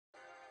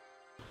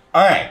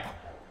Alright,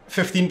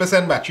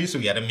 15% battery, so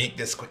we gotta make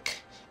this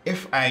quick.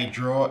 If I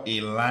draw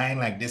a line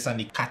like this on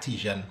the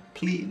Cartesian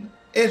plane,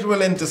 it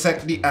will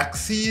intersect the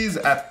axes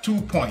at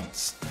 2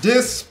 points.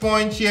 This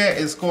point here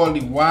is called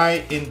the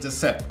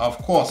y-intercept. Of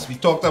course, we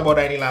talked about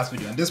that in the last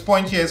video. And this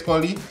point here is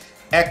called the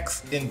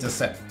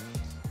x-intercept.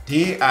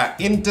 They are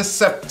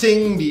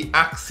intercepting the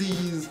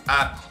axes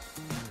at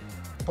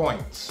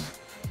points.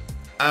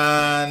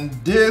 And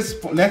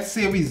this, let's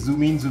say we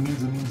zoom in.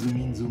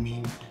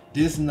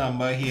 This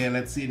number here,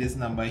 let's say this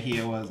number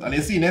here was, are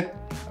you seeing it?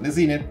 I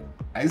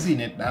seen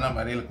it. That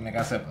number there looking like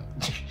a 7.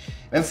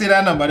 Let's say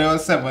that number there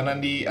was 7 on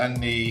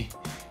the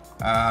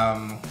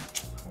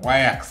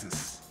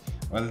y-axis.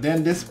 Well,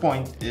 then this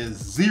point is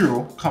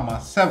 0,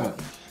 7.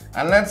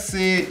 And let's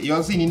say you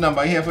all see the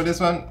number here for this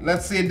one.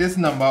 Let's say this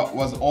number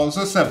was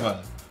also 7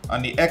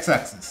 on the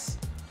x-axis.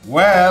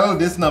 Well,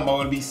 this number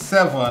will be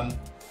 7,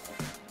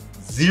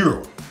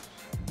 0.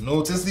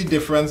 Notice the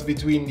difference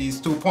between these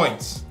 2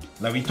 points.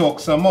 Let me talk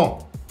some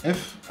more.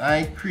 If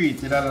I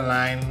created a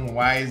line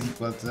y is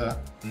equal to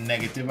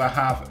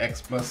 -1/2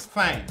 x plus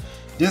 5,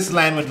 this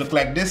line would look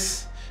like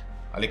this.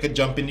 Or you could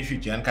jump in the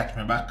future and catch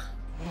me back.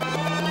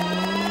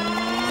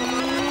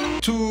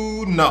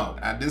 To now,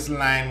 this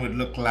line would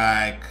look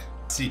like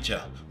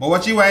teacher. But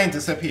what's the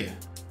y-intercept here?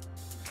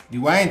 The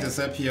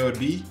y-intercept here would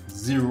be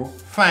 0,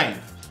 5.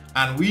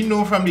 And we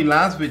know from the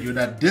last video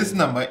that this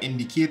number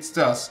indicates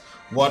to us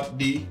what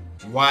the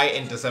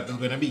y-intercept is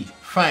going to be.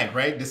 5,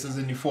 right? This is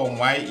in the form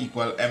y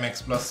equal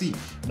mx plus c.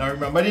 Now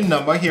remember, the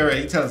number here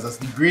already tells us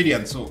the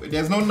gradient, so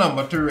there's no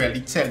number to really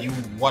tell you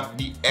what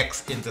the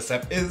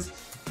x-intercept is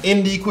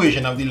in the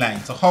equation of the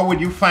line. So how would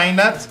you find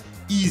that?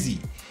 Easy.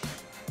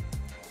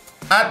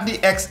 At the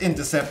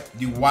x-intercept,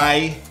 the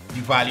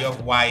value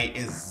of y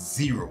is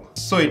 0.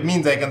 So it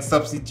means I can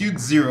substitute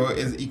 0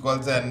 is equal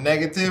to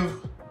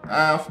 -1/2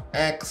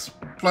 x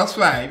plus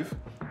 5.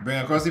 Bring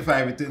across the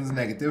 5, it turns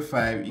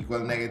 -5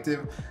 equal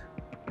 -1/2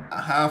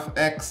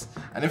 x.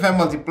 And if I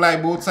multiply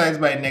both sides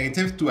by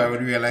 -2, I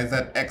would realize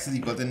that x is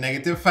equal to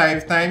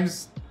 -5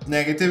 times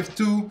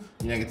 -2.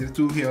 The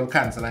 -2 here will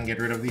cancel and get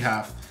rid of the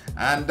half.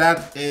 And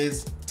that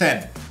is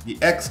 10. The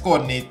x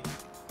coordinate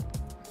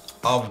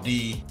of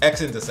the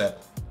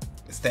x-intercept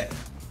is 10.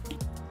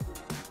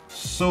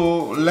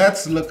 So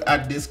let's look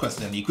at this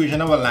question. The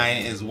equation of a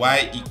line is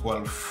y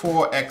equal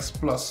 4x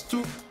plus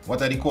 2.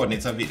 What are the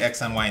coordinates of the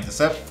x and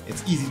y-intercept?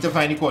 It's easy to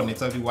find the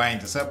coordinates of the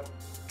y-intercept.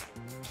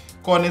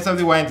 Coordinates of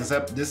the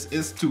y-intercept, this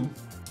is 2.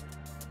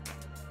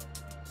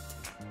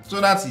 So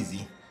that's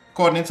easy.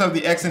 Coordinates of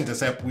the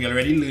x-intercept, we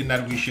already learned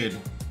that we should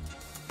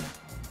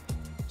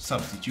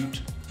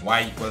substitute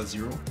y equals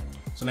 0.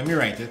 So let me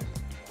write it.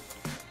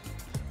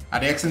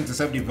 At the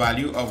x-intercept, the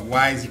value of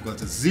y is equal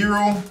to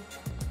 0.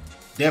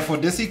 Therefore,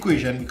 this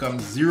equation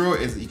becomes 0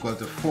 is equal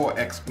to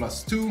 4x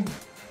plus 2.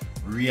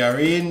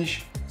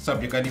 Rearrange,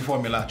 subject of the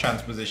formula,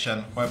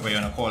 transposition, whatever you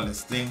want to call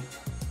this thing.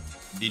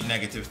 The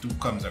 -2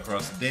 comes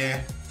across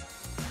there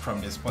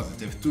from this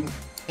 +2.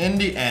 In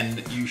the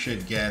end, you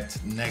should get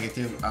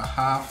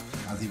 -1/2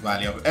 as the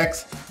value of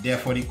x.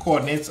 Therefore, the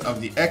coordinates of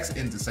the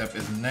x-intercept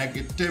is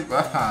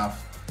 -1/2,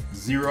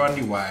 0 on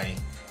the y.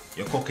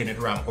 You're cooking it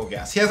Ramco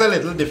gas. Here's a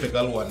little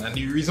difficult one, and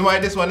the reason why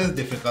this one is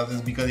difficult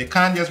is because you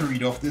can't just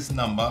read off this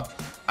number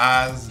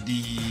as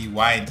the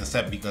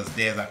y-intercept, because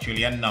there's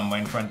actually a number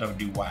in front of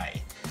the y.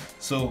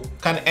 So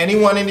can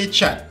anyone in the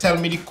chat tell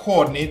me the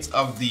coordinates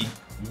of the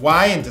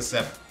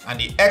y-intercept and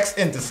the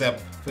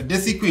x-intercept for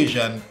this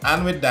equation?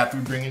 And with that,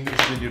 we're bringing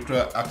this video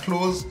to a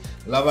close.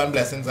 Love and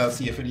blessings. I'll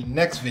see you for the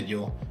next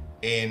video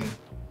in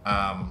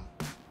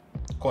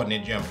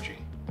coordinate geometry.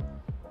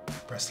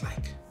 Press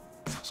like.